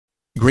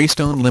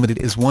Greystone Limited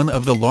is one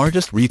of the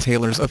largest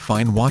retailers of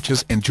fine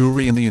watches and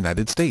jewelry in the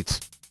United States.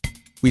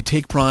 We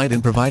take pride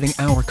in providing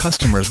our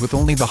customers with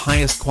only the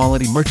highest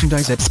quality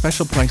merchandise at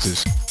special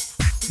prices.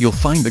 You'll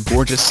find a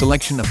gorgeous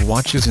selection of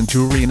watches and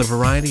jewelry in a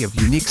variety of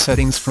unique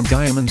settings, from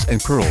diamonds and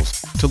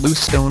pearls, to loose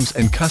stones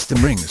and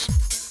custom rings.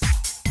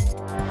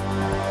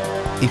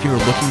 If you're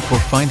looking for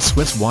fine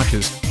Swiss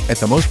watches, at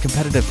the most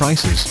competitive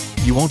prices,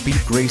 you won't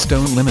beat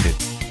Greystone Limited.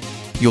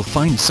 You'll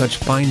find such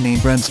fine name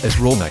brands as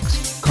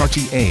Rolex,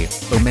 Cartier,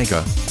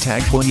 Omega,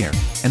 Tag Heuer,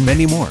 and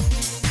many more.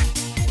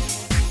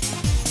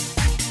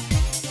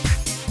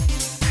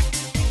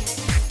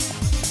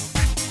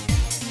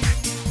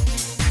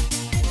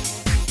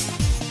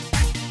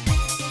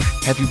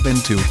 Have you been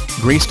to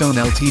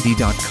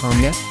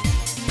GreystonLTD.com yet?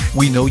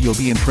 We know you'll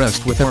be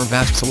impressed with our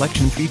vast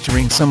selection,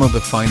 featuring some of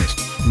the finest,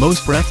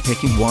 most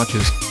breathtaking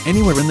watches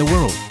anywhere in the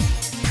world.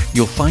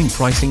 You'll find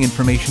pricing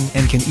information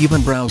and can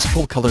even browse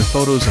full-color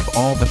photos of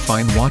all the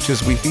fine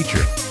watches we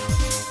feature.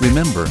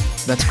 Remember,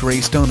 that's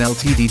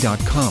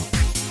GreystonLTD.com.